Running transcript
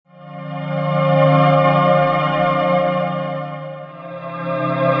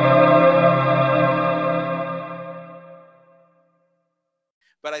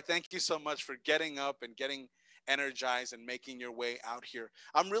you so much for getting up and getting energized and making your way out here.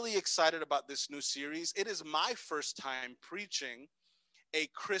 I'm really excited about this new series. It is my first time preaching a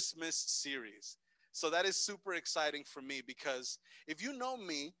Christmas series. So that is super exciting for me because if you know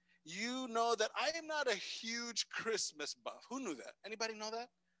me, you know that I am not a huge Christmas buff. Who knew that? Anybody know that?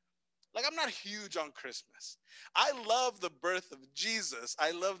 Like, I'm not huge on Christmas. I love the birth of Jesus.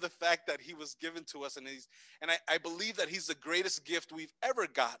 I love the fact that he was given to us, and I believe that he's the greatest gift we've ever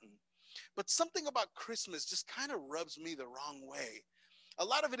gotten. But something about Christmas just kind of rubs me the wrong way. A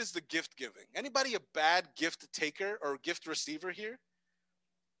lot of it is the gift giving. Anybody a bad gift taker or gift receiver here?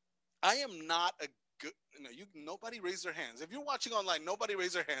 I am not a good, nobody raise their hands. If you're watching online, nobody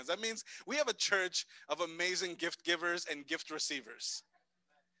raise their hands. That means we have a church of amazing gift givers and gift receivers.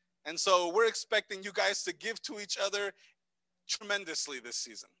 And so we're expecting you guys to give to each other tremendously this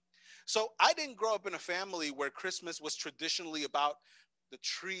season. So I didn't grow up in a family where Christmas was traditionally about the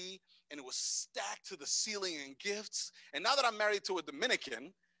tree and it was stacked to the ceiling in gifts. And now that I'm married to a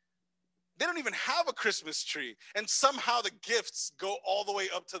Dominican, they don't even have a Christmas tree. And somehow the gifts go all the way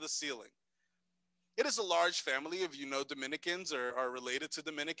up to the ceiling. It is a large family. If you know Dominicans or are related to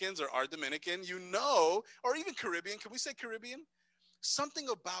Dominicans or are Dominican, you know, or even Caribbean. Can we say Caribbean? Something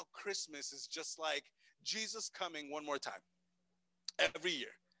about Christmas is just like Jesus coming one more time every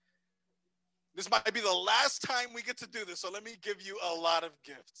year. This might be the last time we get to do this, so let me give you a lot of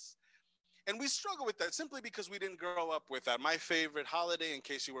gifts. And we struggle with that simply because we didn't grow up with that. My favorite holiday, in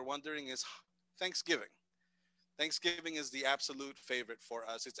case you were wondering, is Thanksgiving. Thanksgiving is the absolute favorite for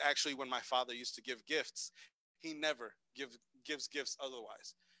us. It's actually when my father used to give gifts. He never gives gifts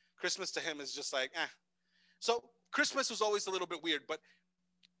otherwise. Christmas to him is just like, eh. So Christmas was always a little bit weird, but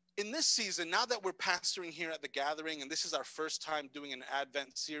in this season, now that we're pastoring here at the gathering, and this is our first time doing an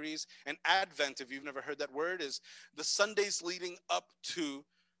Advent series, and Advent, if you've never heard that word, is the Sundays leading up to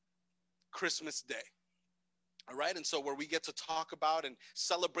Christmas Day. All right, and so where we get to talk about and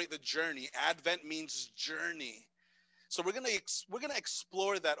celebrate the journey. Advent means journey. So we're gonna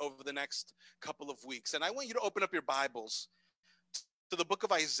explore that over the next couple of weeks, and I want you to open up your Bibles to the book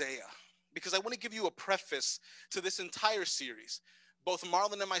of Isaiah, because I want to give you a preface to this entire series. Both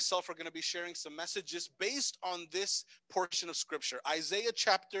Marlon and myself are going to be sharing some messages based on this portion of Scripture. Isaiah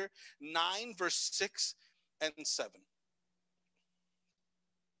chapter 9, verse 6 and 7.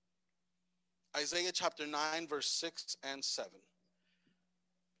 Isaiah chapter 9, verse 6 and 7.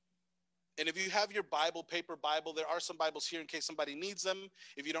 And if you have your Bible, paper Bible, there are some Bibles here in case somebody needs them.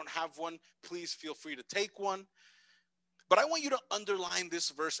 If you don't have one, please feel free to take one. But I want you to underline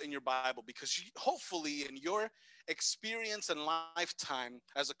this verse in your Bible because hopefully in your experience and lifetime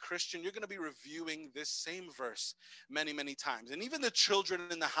as a Christian, you're going to be reviewing this same verse many, many times. And even the children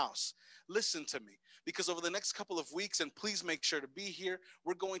in the house, listen to me, because over the next couple of weeks, and please make sure to be here,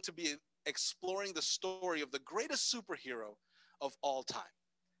 we're going to be exploring the story of the greatest superhero of all time.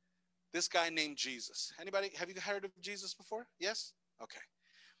 This guy named Jesus. Anybody, have you heard of Jesus before? Yes? Okay.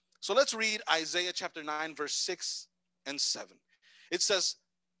 So let's read Isaiah chapter 9, verse 6 and 7. It says,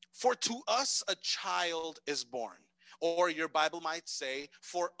 "For to us a child is born," or your Bible might say,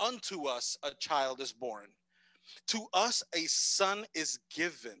 "For unto us a child is born. To us a son is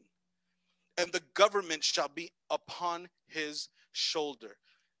given, and the government shall be upon his shoulder."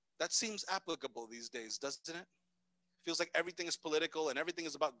 That seems applicable these days, doesn't it? Feels like everything is political and everything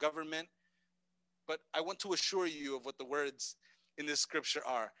is about government. But I want to assure you of what the words in this scripture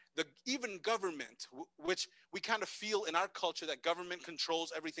are. Even government, which we kind of feel in our culture that government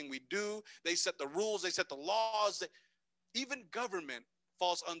controls everything we do. They set the rules, they set the laws. Even government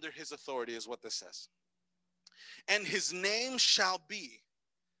falls under his authority is what this says. "And his name shall be,"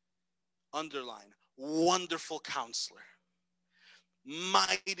 underline, "Wonderful Counselor,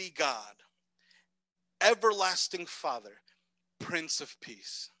 Mighty God, Everlasting Father, Prince of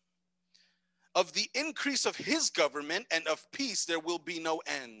Peace. Of the increase of his government and of peace there will be no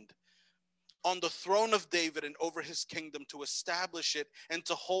end. On the throne of David and over his kingdom, to establish it and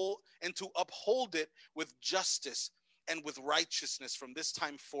to uphold it with justice and with righteousness from this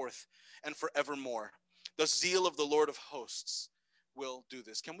time forth and forevermore. The zeal of the Lord of hosts will do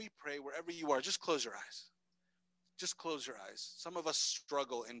this." Can we pray wherever you are? Just close your eyes. Just close your eyes. Some of us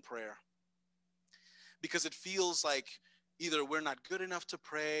struggle in prayer because it feels like either we're not good enough to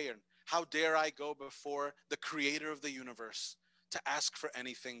pray, and how dare I go before the creator of the universe to ask for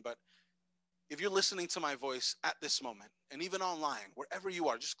anything. But if you're listening to my voice at this moment, and even online, wherever you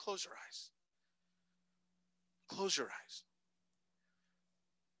are, just close your eyes. Close your eyes.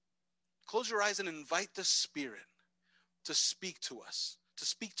 Close your eyes and invite the Spirit to speak to us, to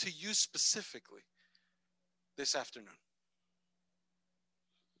speak to you specifically this afternoon.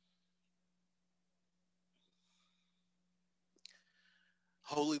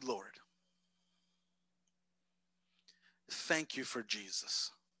 Holy Lord, thank you for Jesus.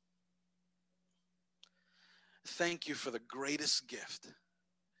 Thank you for the greatest gift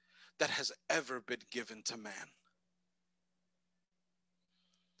that has ever been given to man.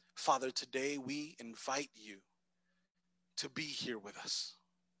 Father, today we invite you to be here with us,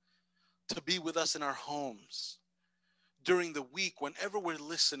 to be with us in our homes. During the week, whenever we're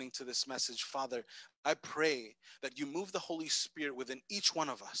listening to this message, Father, I pray that you move the Holy Spirit within each one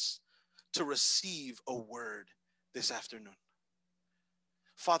of us to receive a word this afternoon.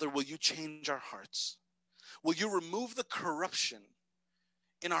 Father, will you change our hearts? Will you remove the corruption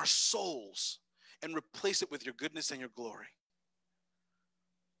in our souls and replace it with your goodness and your glory?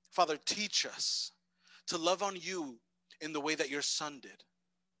 Father, teach us to love on you in the way that your Son did,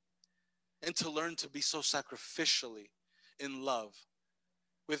 and to learn to be so sacrificially in love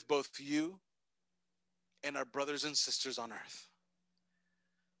with both you and our brothers and sisters on earth.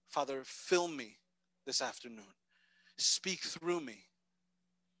 Father, fill me this afternoon. Speak through me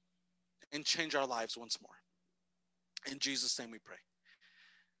and change our lives once more. In Jesus' name we pray.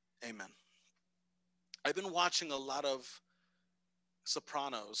 Amen. I've been watching a lot of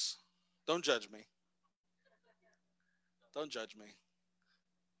Sopranos. Don't judge me. Don't judge me.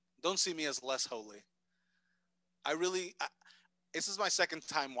 Don't see me as less holy. This is my second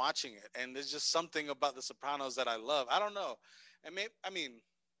time watching it, and there's just something about the Sopranos that I love. I don't know.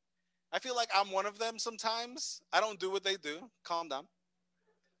 I feel like I'm one of them sometimes. I don't do what they do. Calm down.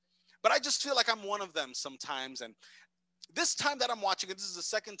 But I just feel like I'm one of them sometimes. And this time that I'm watching it, this is the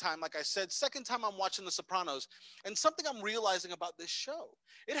second time, like I said, second time I'm watching The Sopranos. And something I'm realizing about this show,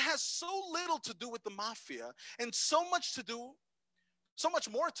 it has so little to do with the mafia and so much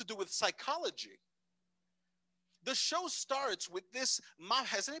more to do with psychology. The show starts with this.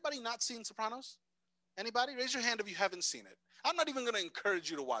 Has anybody not seen Sopranos? Anybody? Raise your hand if you haven't seen it. I'm not even going to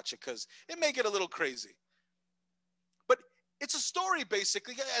encourage you to watch it because it may get a little crazy. But it's a story,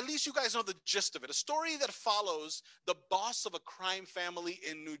 basically. At least you guys know the gist of it. A story that follows the boss of a crime family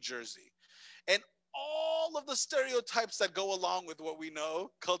in New Jersey. And all of the stereotypes that go along with what we know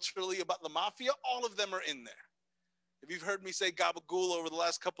culturally about the mafia, all of them are in there. If you've heard me say gabagool over the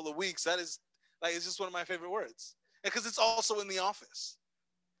last couple of weeks, that is it's just one of my favorite words. Because it's also in The Office.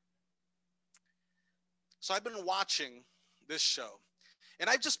 So I've been watching this show. And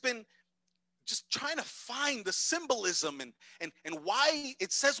I've just been trying to find the symbolism and why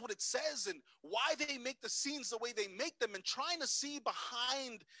it says what it says and why they make the scenes the way they make them, and trying to see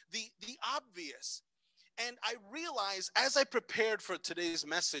behind the obvious. And I realized as I prepared for today's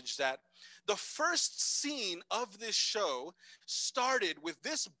message that the first scene of this show started with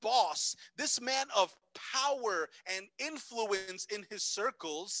this boss, this man of power and influence in his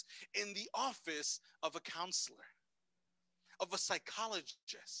circles, in the office of a counselor, of a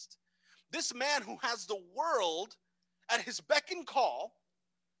psychologist. This man who has the world at his beck and call,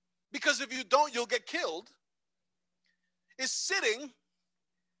 because if you don't, you'll get killed, is sitting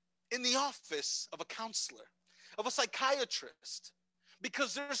in the office of a counselor, of a psychiatrist,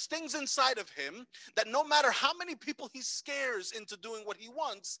 because there's things inside of him that no matter how many people he scares into doing what he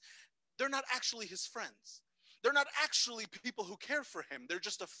wants, they're not actually his friends. They're not actually people who care for him. They're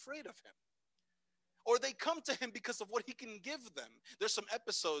just afraid of him. Or they come to him because of what he can give them. There's some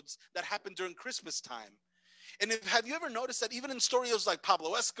episodes that happen during Christmas time. And have you ever noticed that even in stories like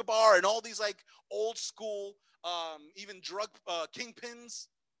Pablo Escobar and all these like old school, even drug kingpins,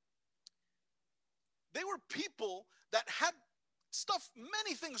 they were people that had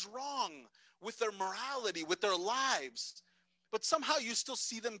many things wrong with their morality, with their lives. But somehow you still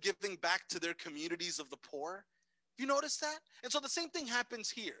see them giving back to their communities of the poor. You notice that? And so the same thing happens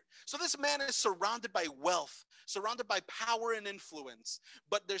here. So this man is surrounded by wealth, surrounded by power and influence,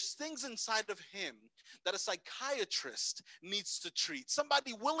 but there's things inside of him that a psychiatrist needs to treat.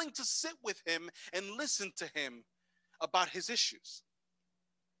 Somebody willing to sit with him and listen to him about his issues.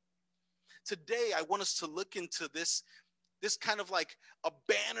 Today, I want us to look into this kind of like a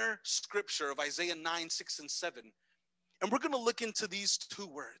banner scripture of Isaiah 9, 6, and 7. And we're going to look into these two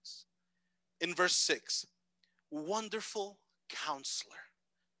words. In verse 6, wonderful counselor.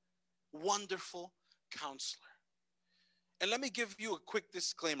 Wonderful counselor. And let me give you a quick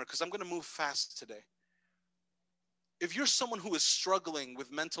disclaimer because I'm going to move fast today. If you're someone who is struggling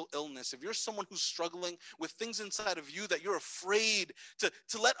with mental illness, if you're someone who's struggling with things inside of you that you're afraid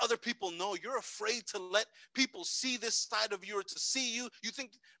to let other people know, you're afraid to let people see this side of you or to see you, you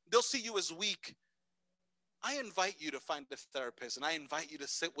think they'll see you as weak, I invite you to find a therapist, and I invite you to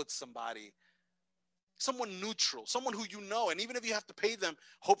sit with somebody someone neutral, someone who you know. And even if you have to pay them,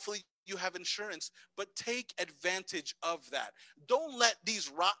 hopefully you have insurance, but take advantage of that. Don't let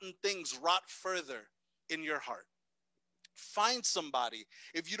these rotten things rot further in your heart. Find somebody.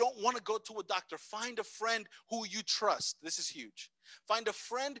 If you don't want to go to a doctor, find a friend who you trust. This is huge. Find a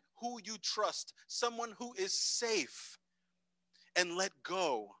friend who you trust, someone who is safe, and let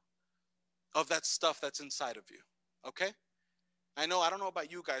go of that stuff that's inside of you. Okay? I know, I don't know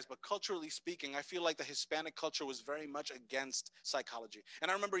about you guys, but culturally speaking, I feel like the Hispanic culture was very much against psychology. And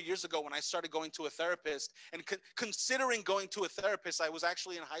I remember years ago when I started going to a therapist and considering going to a therapist, I was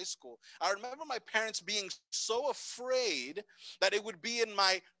actually in high school. I remember my parents being so afraid that it would be in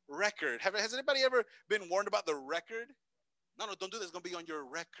my record. Has anybody ever been warned about the record? No, don't do this. It's going to be on your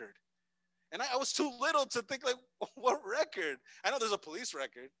record. And I was too little to think, like, what record? I know there's a police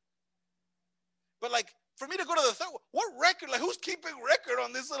record. But, like, for me to go to the what record? Like, who's keeping record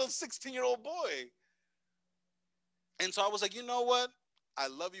on this little 16-year-old boy? And so I was like, you know what? I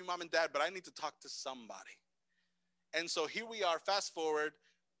love you, mom and dad, but I need to talk to somebody. And so here we are, fast forward,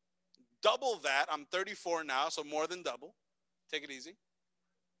 double that. I'm 34 now, so more than double. Take it easy.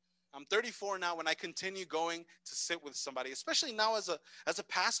 I'm 34 now when I continue going to sit with somebody, especially now as a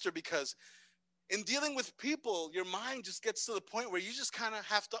pastor, because in dealing with people, your mind just gets to the point where you just kind of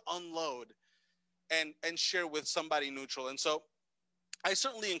have to unload and share with somebody neutral. And so I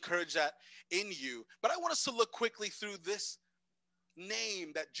certainly encourage that in you. But I want us to look quickly through this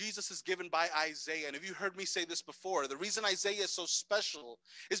name that Jesus is given by Isaiah. And if you heard me say this before, the reason Isaiah is so special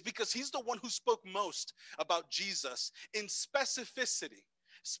is because he's the one who spoke most about Jesus in specificity.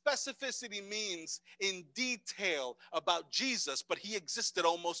 Specificity means in detail about Jesus, but he existed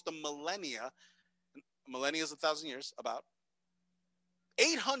almost a millennia. A millennia is 1,000 years, about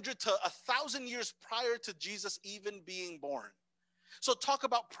 800 to 1,000 years prior to Jesus even being born. So talk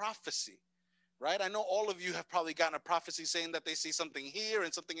about prophecy, right? I know all of you have probably gotten a prophecy saying that they see something here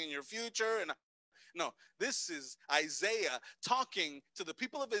and something in your future. And no, this is Isaiah talking to the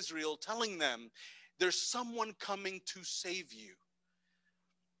people of Israel, telling them there's someone coming to save you.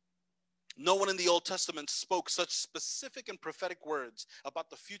 No one in the Old Testament spoke such specific and prophetic words about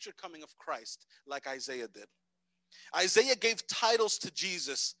the future coming of Christ like Isaiah did. Isaiah gave titles to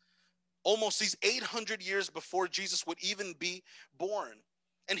Jesus almost these 800 years before Jesus would even be born.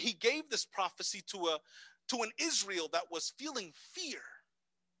 And he gave this prophecy to an Israel that was feeling fear.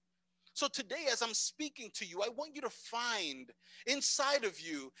 So today, as I'm speaking to you, I want you to find inside of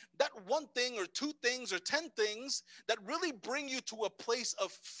you that one thing or two things or 10 things that really bring you to a place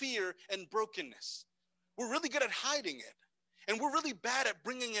of fear and brokenness. We're really good at hiding it, and we're really bad at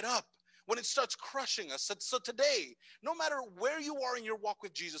bringing it up when it starts crushing us. So today, no matter where you are in your walk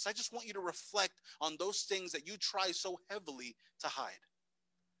with Jesus, I just want you to reflect on those things that you try so heavily to hide.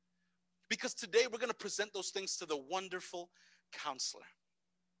 Because today we're going to present those things to the wonderful counselor.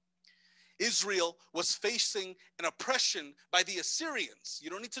 Israel was facing an oppression by the Assyrians.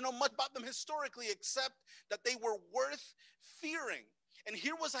 You don't need to know much about them historically, except that they were worth fearing. And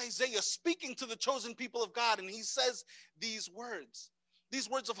here was Isaiah speaking to the chosen people of God, and he says these words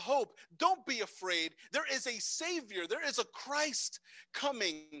of hope. Don't be afraid. There is a Savior. There is a Christ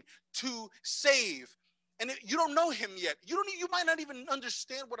coming to save. And you don't know him yet. You might not even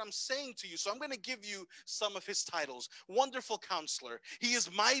understand what I'm saying to you. So I'm going to give you some of his titles. Wonderful Counselor. He is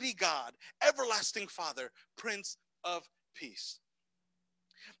Mighty God, Everlasting Father, Prince of Peace.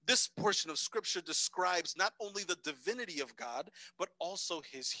 This portion of Scripture describes not only the divinity of God, but also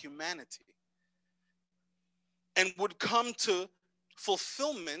his humanity. And would come to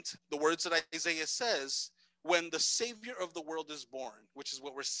fulfillment, the words that Isaiah says, when the Savior of the world is born, which is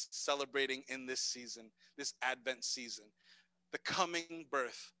what we're celebrating in this season, this Advent season, the coming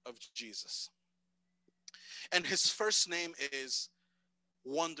birth of Jesus. And his first name is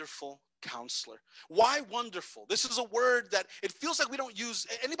Wonderful Counselor. Why wonderful? This is a word that it feels like we don't use.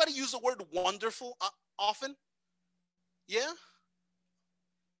 Anybody use the word wonderful often? Yeah?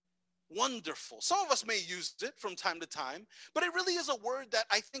 Wonderful. Some of us may use it from time to time, but it really is a word that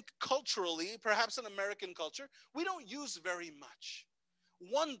I think culturally, perhaps in American culture, we don't use very much.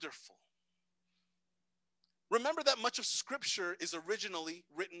 Wonderful. Remember that much of Scripture is originally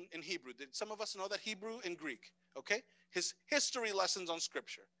written in Hebrew. Did some of us know that Hebrew and Greek? Okay? His history lessons on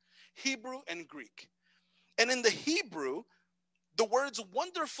Scripture. Hebrew and Greek. And in the Hebrew, the words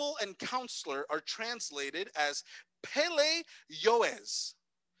wonderful and counselor are translated as Pele Yoez.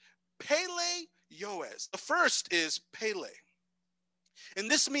 Pele Yoez. The first is Pele.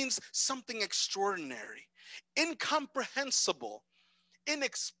 And this means something extraordinary, incomprehensible,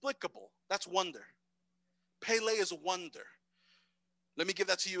 inexplicable. That's wonder. Pele is wonder. Let me give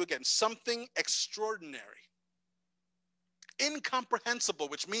that to you again. Something extraordinary, incomprehensible,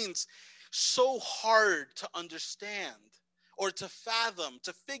 which means so hard to understand or to fathom,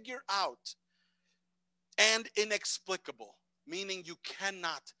 to figure out, and inexplicable, meaning you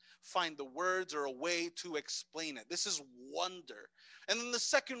cannot find the words or a way to explain it. This is wonder. And then the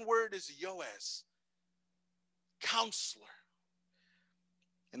second word is yoes, counselor.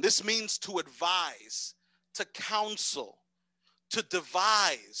 And this means to advise, to counsel, to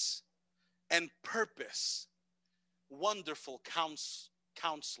devise, and purpose. Wonderful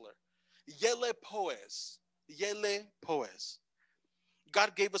counselor. Yele poes. Yele poes.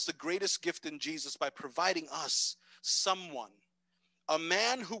 God gave us the greatest gift in Jesus by providing us someone, a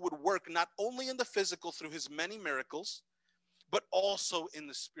man who would work not only in the physical through his many miracles, but also in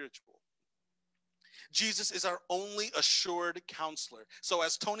the spiritual. Jesus is our only assured counselor. So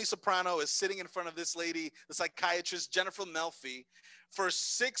as Tony Soprano is sitting in front of this lady, the psychiatrist, Jennifer Melfi, for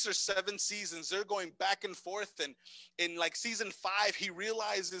 6 or 7 seasons, they're going back and forth. And in like season 5, he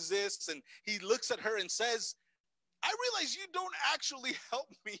realizes this and he looks at her and says, I realize you don't actually help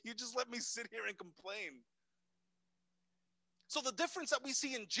me. You just let me sit here and complain. So the difference that we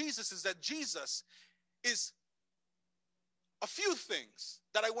see in Jesus is that Jesus is a few things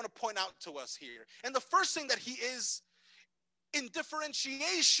that I want to point out to us here. And the first thing that he is, in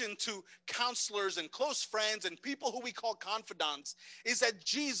differentiation to counselors and close friends and people who we call confidants, is that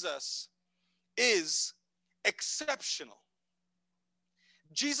Jesus is exceptional.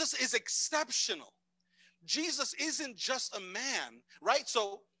 Jesus is exceptional. Jesus isn't just a man, right?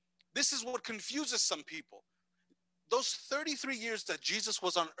 So this is what confuses some people. Those 33 years that Jesus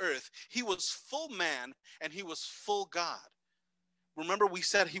was on earth, he was full man and he was full God. Remember, we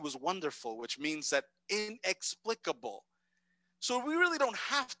said he was wonderful, which means that inexplicable. So we really don't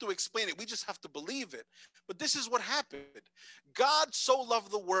have to explain it. We just have to believe it. But this is what happened. God so loved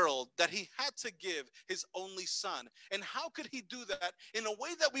the world that he had to give his only son. And how could he do that in a way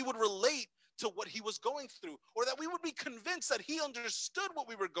that we would relate to what he was going through, or that we would be convinced that he understood what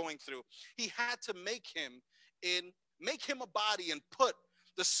we were going through? He had to make him a body and put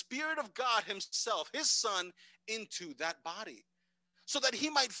the Spirit of God himself, his son, into that body, so that he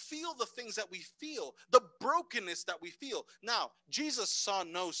might feel the things that we feel, the brokenness that we feel. Now, Jesus saw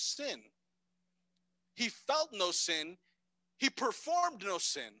no sin. He felt no sin. He performed no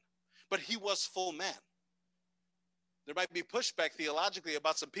sin, but he was full man. There might be pushback theologically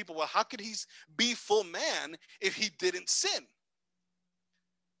about some people. Well, how could he be full man if he didn't sin?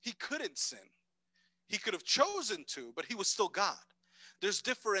 He couldn't sin. He could have chosen to, but he was still God. There's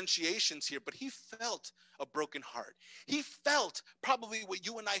differentiations here, but he felt a broken heart. He felt probably what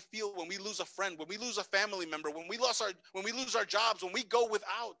you and I feel when we lose a friend, when we lose a family member, when we lose our jobs, when we go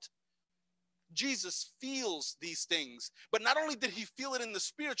without. Jesus feels these things, but not only did he feel it in the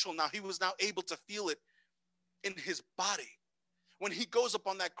spiritual, now he was now able to feel it in his body. When he goes up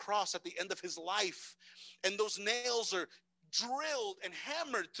on that cross at the end of his life, and those nails are drilled and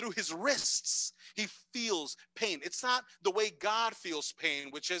hammered through his wrists, he feels pain. It's not the way God feels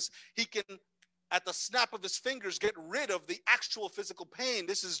pain, which is he can, at the snap of his fingers, get rid of the actual physical pain.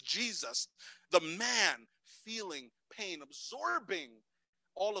 This is Jesus, the man, feeling pain, absorbing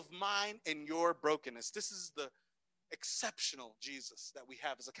all of mine and your brokenness. This is the exceptional Jesus that we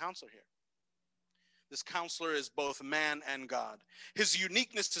have as a counselor here. This counselor is both man and God. His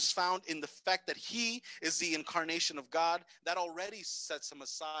uniqueness is found in the fact that he is the incarnation of God. That already sets him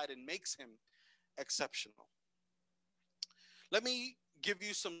aside and makes him exceptional. Let me give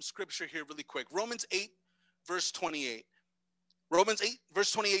you some scripture here really quick. Romans 8, verse 28. Romans 8,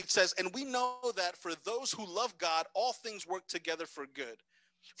 verse 28 says, and we know that for those who love God, all things work together for good,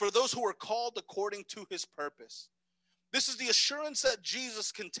 for those who are called according to his purpose. This is the assurance that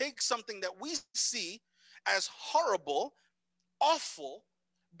Jesus can take something that we see as horrible, awful,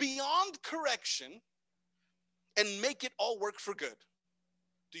 beyond correction, and make it all work for good.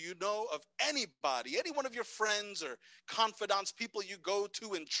 Do you know of anybody, any one of your friends or confidants, people you go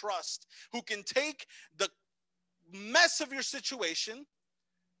to and trust, who can take the mess of your situation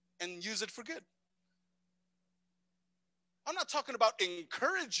and use it for good? I'm not talking about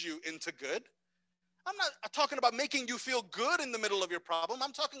encourage you into good. I'm not talking about making you feel good in the middle of your problem.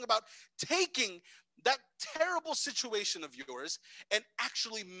 I'm talking about taking that terrible situation of yours and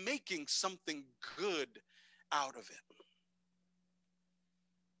actually making something good out of it.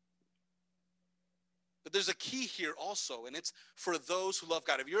 But there's a key here also, and it's for those who love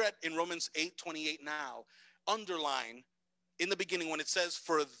God. If you're in Romans 8:28 now, underline in the beginning when it says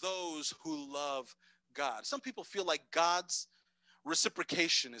for those who love God. Some people feel like God's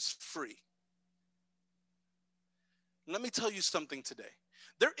reciprocation is free. Let me tell you something today.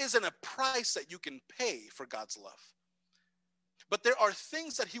 There isn't a price that you can pay for God's love, but there are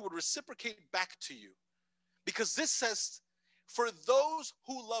things that he would reciprocate back to you. Because this says, for those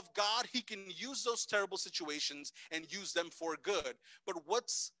who love God, he can use those terrible situations and use them for good. But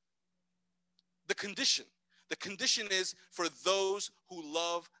what's the condition? The condition is for those who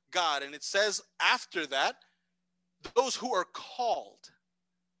love God. And it says after that, those who are called,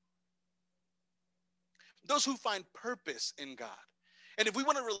 those who find purpose in God. And if we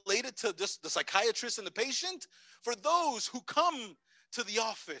want to relate it to just the psychiatrist and the patient, for those who come to the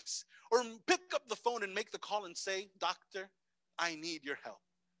office or pick up the phone and make the call and say, doctor, I need your help.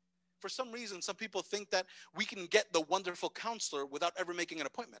 For some reason, some people think that we can get the wonderful counselor without ever making an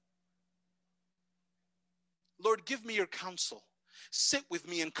appointment. Lord, give me your counsel. Sit with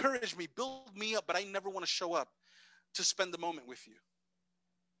me, encourage me, build me up, but I never want to show up to spend the moment with you.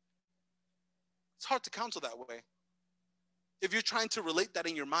 It's hard to counsel that way. If you're trying to relate that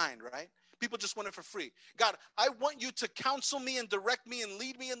in your mind, right? People just want it for free. God, I want you to counsel me and direct me and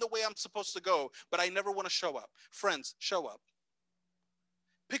lead me in the way I'm supposed to go, but I never want to show up. Friends, show up.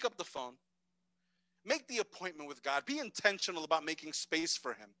 Pick up the phone. Make the appointment with God. Be intentional about making space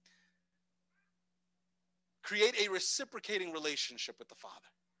for him. Create a reciprocating relationship with the Father.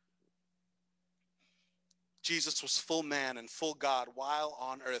 Jesus was full man and full God while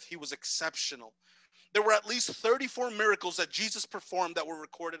on earth. He was exceptional. There were at least 34 miracles that Jesus performed that were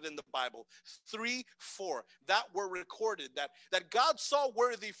recorded in the Bible. 4 that were recorded that God saw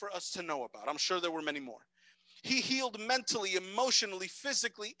worthy for us to know about. I'm sure there were many more. He healed mentally, emotionally,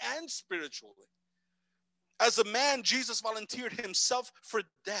 physically, and spiritually. As a man, Jesus volunteered himself for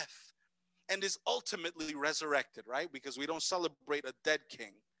death and is ultimately resurrected, right? Because we don't celebrate a dead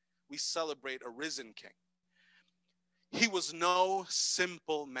king. We celebrate a risen king. He was no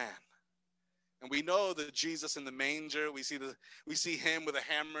simple man. And we know that Jesus in the manger, we see him with a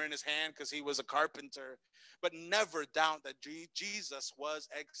hammer in his hand because he was a carpenter. But never doubt that Jesus was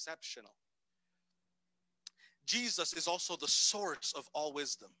exceptional. Jesus is also the source of all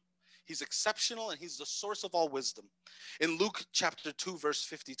wisdom. He's exceptional and he's the source of all wisdom. In Luke chapter 2, verse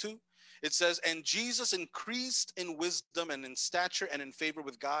 52, it says, and Jesus increased in wisdom and in stature and in favor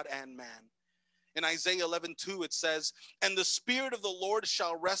with God and man. In Isaiah 11:2, it says, and the Spirit of the Lord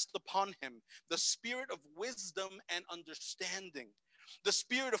shall rest upon him, the Spirit of wisdom and understanding, the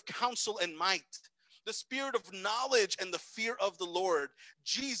Spirit of counsel and might, the Spirit of knowledge and the fear of the Lord.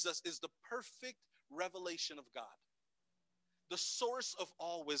 Jesus is the perfect revelation of God, the source of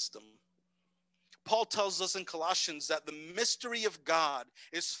all wisdom. Paul tells us in Colossians that the mystery of God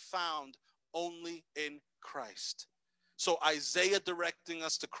is found only in Christ. So Isaiah directing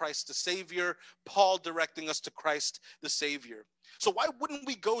us to Christ the Savior, Paul directing us to Christ the Savior. So why wouldn't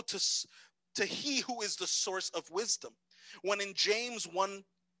we go to he who is the source of wisdom? When in James 1,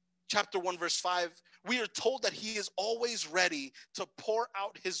 chapter 1, verse 5, we are told that he is always ready to pour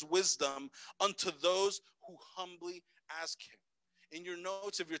out his wisdom unto those who humbly ask him. In your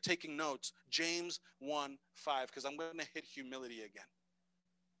notes, if you're taking notes, James 1, 5, because I'm going to hit humility again.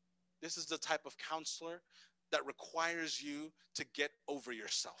 This is the type of counselor that requires you to get over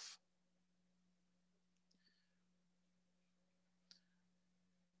yourself.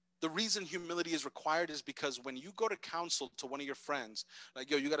 The reason humility is required is because when you go to counsel to one of your friends, like,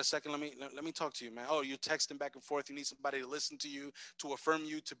 yo, you got a second? Let me talk to you, man. Oh, you're texting back and forth. You need somebody to listen to you, to affirm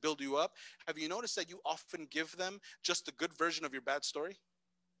you, to build you up. Have you noticed that you often give them just a good version of your bad story?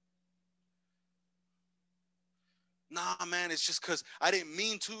 Nah, man, it's just because I didn't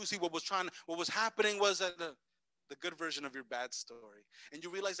mean to. See, what was happening was that the good version of your bad story. And you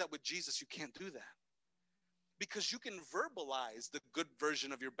realize that with Jesus, you can't do that. Because you can verbalize the good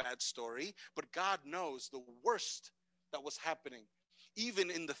version of your bad story, but God knows the worst that was happening. Even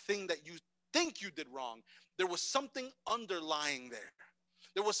in the thing that you think you did wrong, there was something underlying there.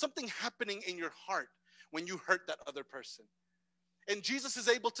 There was something happening in your heart when you hurt that other person. And Jesus is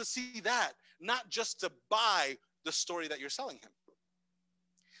able to see that, not just to buy the story that you're selling him.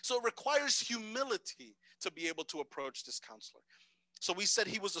 So it requires humility to be able to approach this counselor. So we said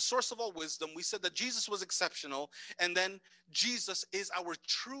he was the source of all wisdom. We said that Jesus was exceptional. And then Jesus is our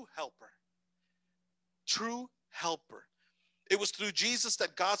true helper. True helper. It was through Jesus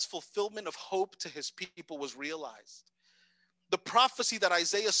that God's fulfillment of hope to his people was realized. The prophecy that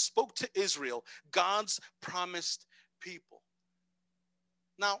Isaiah spoke to Israel, God's promised people.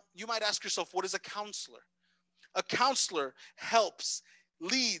 Now, you might ask yourself, what is a counselor? A counselor helps,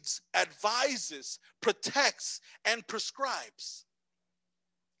 leads, advises, protects, and prescribes.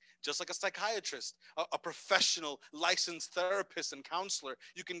 Just like a psychiatrist, a professional licensed therapist and counselor,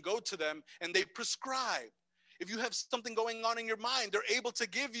 you can go to them and they prescribe. If you have something going on in your mind, they're able to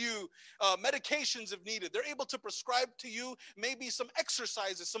give you medications if needed. They're able to prescribe to you maybe some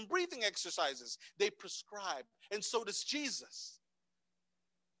exercises, some breathing exercises. They prescribe, and so does Jesus.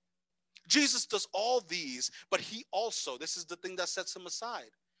 Jesus does all these, but he also, this is the thing that sets him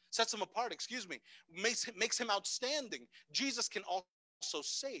apart, makes him outstanding. Jesus can also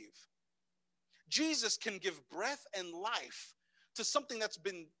save. Jesus can give breath and life to something that's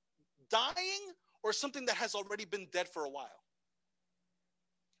been dying or something that has already been dead for a while.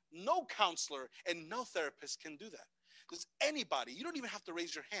 No counselor and no therapist can do that. Does anybody, you don't even have to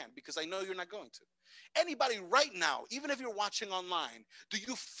raise your hand because I know you're not going to. Anybody right now, even if you're watching online, do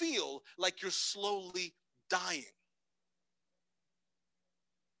you feel like you're slowly dying?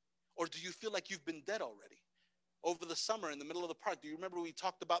 Or do you feel like you've been dead already? Over the summer in the middle of the park, do you remember we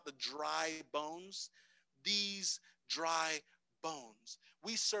talked about the dry bones? These dry bones.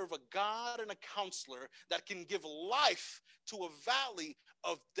 We serve a God and a counselor that can give life to a valley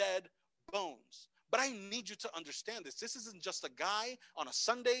of dead bones. But I need you to understand this. This isn't just a guy on a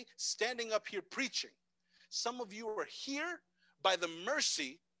Sunday standing up here preaching. Some of you are here by the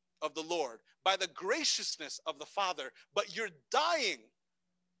mercy of the Lord, by the graciousness of the Father, but you're dying.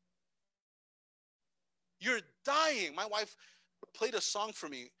 You're dying. My wife played a song for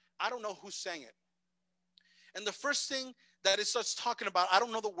me. I don't know who sang it. And the first thing that it starts talking about, I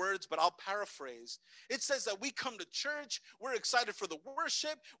don't know the words, but I'll paraphrase. It says that we come to church, we're excited for the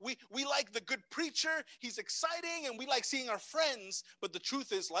worship, we like the good preacher, he's exciting, and we like seeing our friends. But the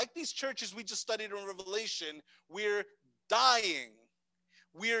truth is, like these churches we just studied in Revelation, we're dying.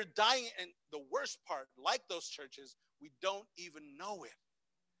 We're dying, and the worst part, like those churches, we don't even know it.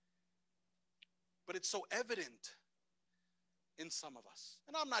 But it's so evident in some of us.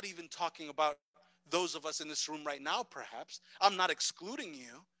 And I'm not even talking about those of us in this room right now, perhaps. I'm not excluding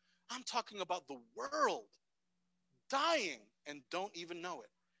you. I'm talking about the world dying and don't even know it.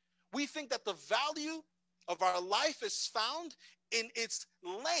 We think that the value of our life is found in its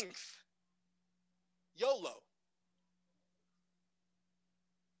length. YOLO.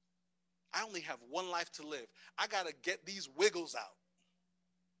 I only have one life to live. I got to get these wiggles out.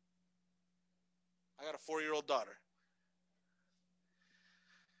 I got a 4-year-old daughter.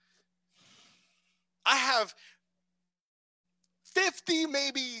 I have 50,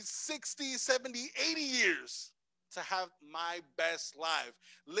 maybe 60, 70, 80 years to have my best life.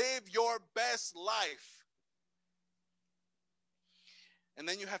 Live your best life. And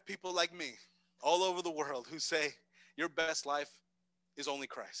then you have people like me all over the world who say, your best life is only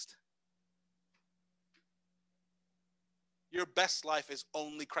Christ. Your best life is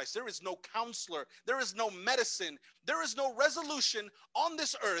only Christ. There is no counselor. There is no medicine. There is no resolution on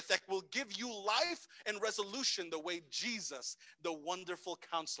this earth that will give you life and resolution the way Jesus, the wonderful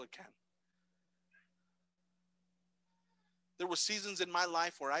counselor, can. There were seasons in my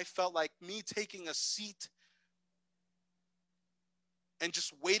life where I felt like me taking a seat and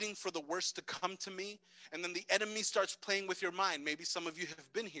just waiting for the worst to come to me. And then the enemy starts playing with your mind. Maybe some of you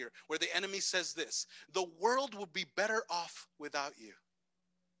have been here where the enemy says this: the world would be better off without you.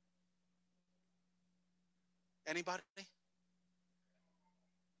 Anybody?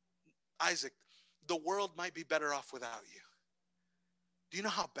 Isaac, the world might be better off without you. Do you know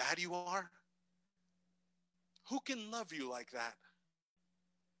how bad you are? Who can love you like that?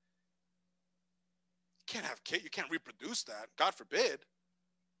 You can't have kids. You can't reproduce that. God forbid.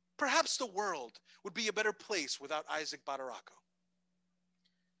 Perhaps the world would be a better place without Isaac Badaraco.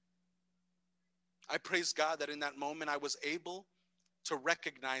 I praise God that in that moment I was able to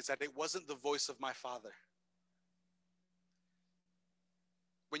recognize that it wasn't the voice of my father.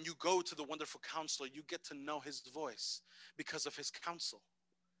 When you go to the wonderful counselor, you get to know his voice because of his counsel.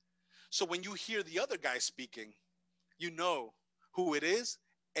 So when you hear the other guy speaking, you know who it is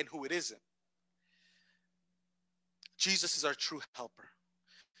and who it isn't. Jesus is our true helper.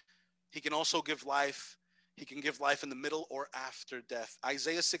 He can also give life. He can give life in the middle or after death.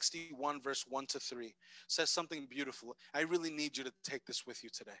 Isaiah 61 verse 1-3 says something beautiful. I really need you to take this with you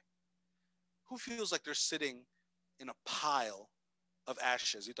today. Who feels like they're sitting in a pile of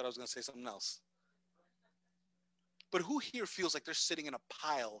ashes? You thought I was going to say something else. But who here feels like they're sitting in a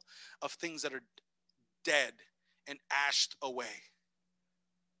pile of things that are dead and ashed away?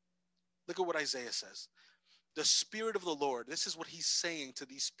 Look at what Isaiah says. The Spirit of the Lord, this is what he's saying to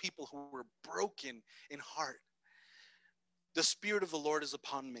these people who were broken in heart. The Spirit of the Lord is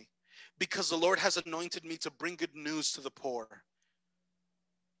upon me because the Lord has anointed me to bring good news to the poor.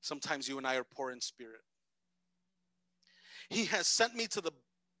 Sometimes you and I are poor in spirit. He has sent me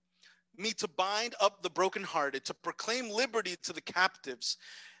to bind up the brokenhearted, to proclaim liberty to the captives,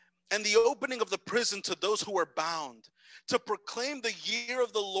 and the opening of the prison to those who are bound, to proclaim the year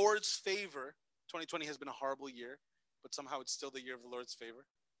of the Lord's favor. 2020 has been a horrible year, but somehow it's still the year of the Lord's favor.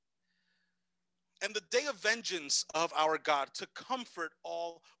 And the day of vengeance of our God, to comfort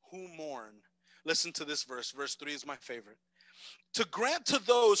all who mourn. Listen to this verse. Verse 3 is my favorite. To grant to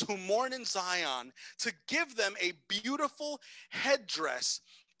those who mourn in Zion, to give them a beautiful headdress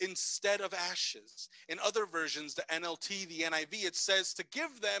instead of ashes. In other versions, the NLT, the NIV, it says to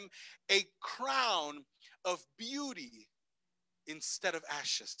give them a crown of beauty instead of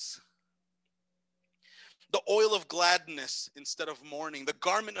ashes. The oil of gladness instead of mourning, the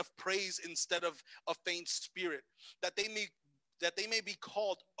garment of praise instead of a faint spirit, that they may be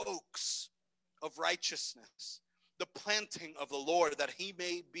called oaks of righteousness, the planting of the Lord, that he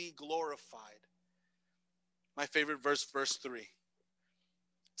may be glorified. My favorite verse, verse 3.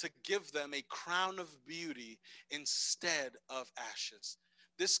 To give them a crown of beauty instead of ashes.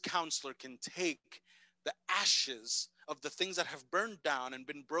 This counselor can take the ashes of the things that have burned down and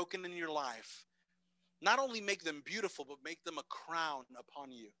been broken in your life, not only make them beautiful, but make them a crown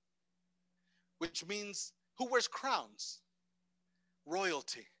upon you. Which means, who wears crowns?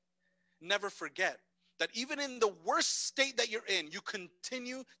 Royalty. Never forget that even in the worst state that you're in, you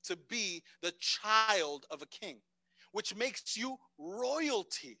continue to be the child of a king, which makes you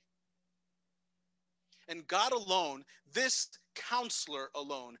royalty. And God alone, this counselor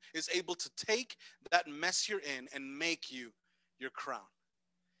alone, is able to take that mess you're in and make you your crown.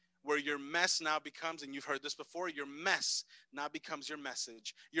 Where your mess now becomes, and you've heard this before, your mess now becomes your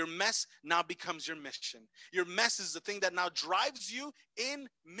message. Your mess now becomes your mission. Your mess is the thing that now drives you in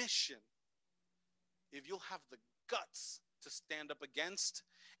mission. If you'll have the guts to stand up against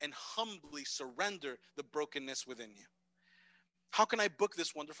and humbly surrender the brokenness within you. How can I book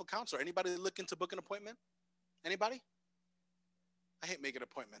this wonderful counselor? Anybody looking to book an appointment? Anybody? I hate making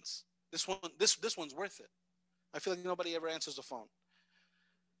appointments. This one's worth it. I feel like nobody ever answers the phone.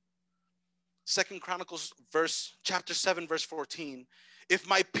 2 Chronicles chapter 7, verse 14. If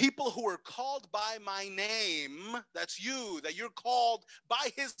my people who are called by my name, that's you, that you're called by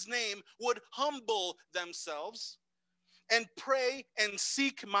his name, would humble themselves and pray and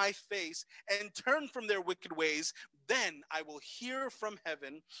seek my face and turn from their wicked ways, then I will hear from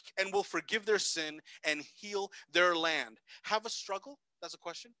heaven and will forgive their sin and heal their land. Have a struggle? That's a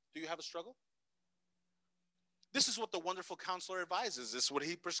question. Do you have a struggle? This is what the wonderful counselor advises. This is what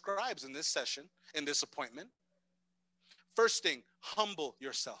he prescribes in this session, in this appointment. First thing, humble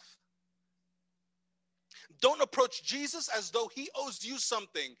yourself. Don't approach Jesus as though he owes you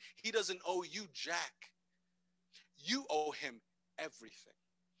something. He doesn't owe you jack. You owe him everything.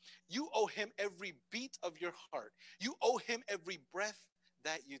 You owe him every beat of your heart. You owe him every breath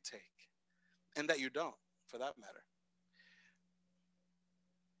that you take, and that you don't, for that matter.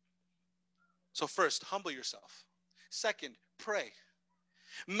 So first, humble yourself. Second, pray.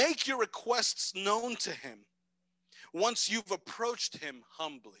 Make your requests known to him. Once you've approached him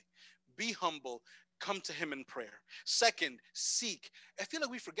humbly, be humble, come to him in prayer. Second, seek. I feel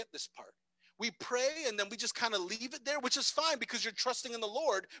like we forget this part. We pray and then we just kind of leave it there, which is fine because you're trusting in the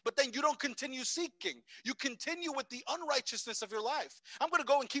Lord, but then you don't continue seeking. You continue with the unrighteousness of your life. I'm going to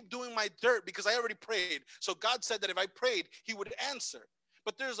go and keep doing my dirt because I already prayed. So God said that if I prayed, he would answer.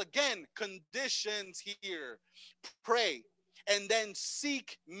 But there's, again, conditions here. Pray and then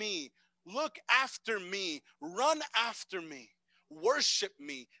seek me. Look after me. Run after me. Worship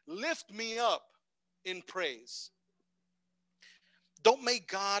me. Lift me up in praise. Don't make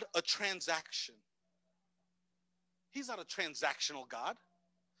God a transaction. He's not a transactional God.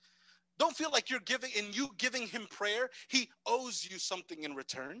 Don't feel like you're giving him prayer, he owes you something in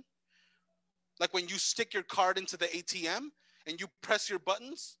return. Like when you stick your card into the ATM and you press your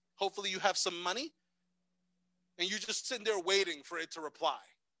buttons, hopefully you have some money, and you just sitting there waiting for it to reply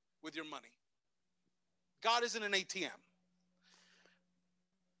with your money. God isn't an ATM.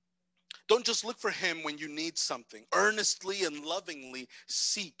 Don't just look for him when you need something. Earnestly and lovingly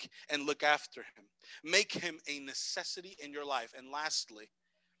seek and look after him. Make him a necessity in your life. And lastly,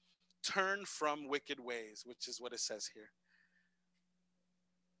 turn from wicked ways, which is what it says here.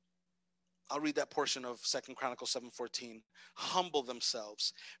 I'll read that portion of 2 Chronicles 7:14. Humble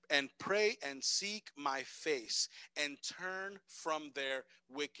themselves and pray and seek my face and turn from their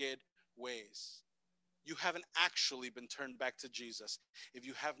wicked ways. You haven't actually been turned back to Jesus if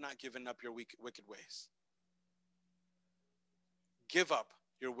you have not given up your wicked ways. Give up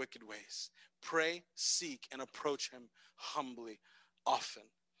your wicked ways. Pray, seek, and approach him humbly, often.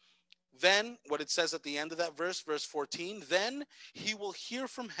 Then, what it says at the end of that verse, verse 14, then he will hear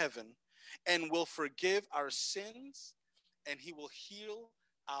from heaven and will forgive our sins, and he will heal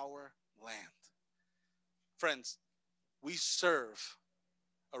our land. Friends, we serve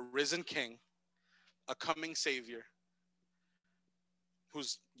a risen king, a coming savior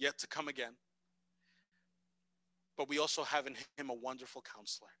who's yet to come again, but we also have in him a wonderful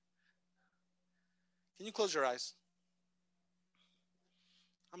counselor. Can you close your eyes?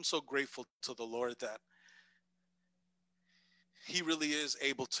 I'm so grateful to the Lord that he really is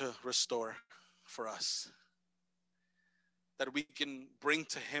able to restore for us. That we can bring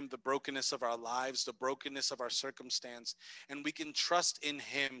to him the brokenness of our lives, the brokenness of our circumstance, and we can trust in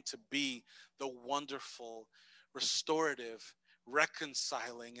him to be the wonderful, restorative,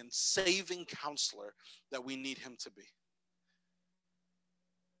 reconciling, and saving counselor that we need him to be.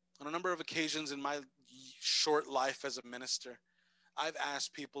 On a number of occasions in my short life as a minister, I've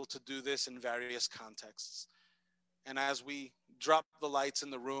asked people to do this in various contexts. And as we drop the lights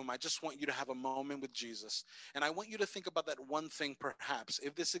in the room, I just want you to have a moment with Jesus. And I want you to think about that one thing, perhaps,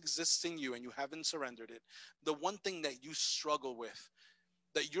 if this exists in you and you haven't surrendered it, the one thing that you struggle with,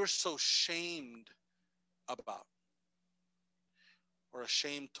 that you're so shamed about or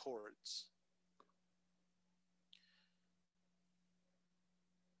ashamed towards.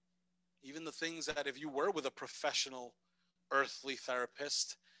 Even the things that if you were with a professional earthly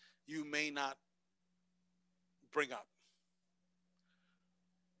therapist, you may not bring up.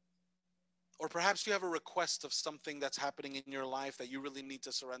 Or perhaps you have a request of something that's happening in your life that you really need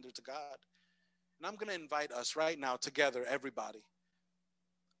to surrender to God. And I'm going to invite us right now together, everybody,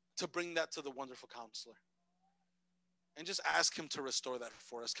 to bring that to the wonderful counselor. And just ask him to restore that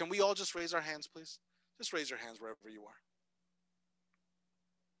for us. Can we all just raise our hands, please? Just raise your hands wherever you are.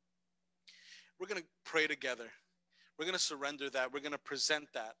 We're going to pray together. We're going to surrender that. We're going to present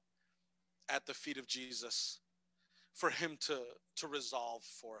that at the feet of Jesus for him to resolve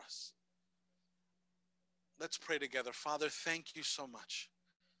for us. Let's pray together. Father, thank you so much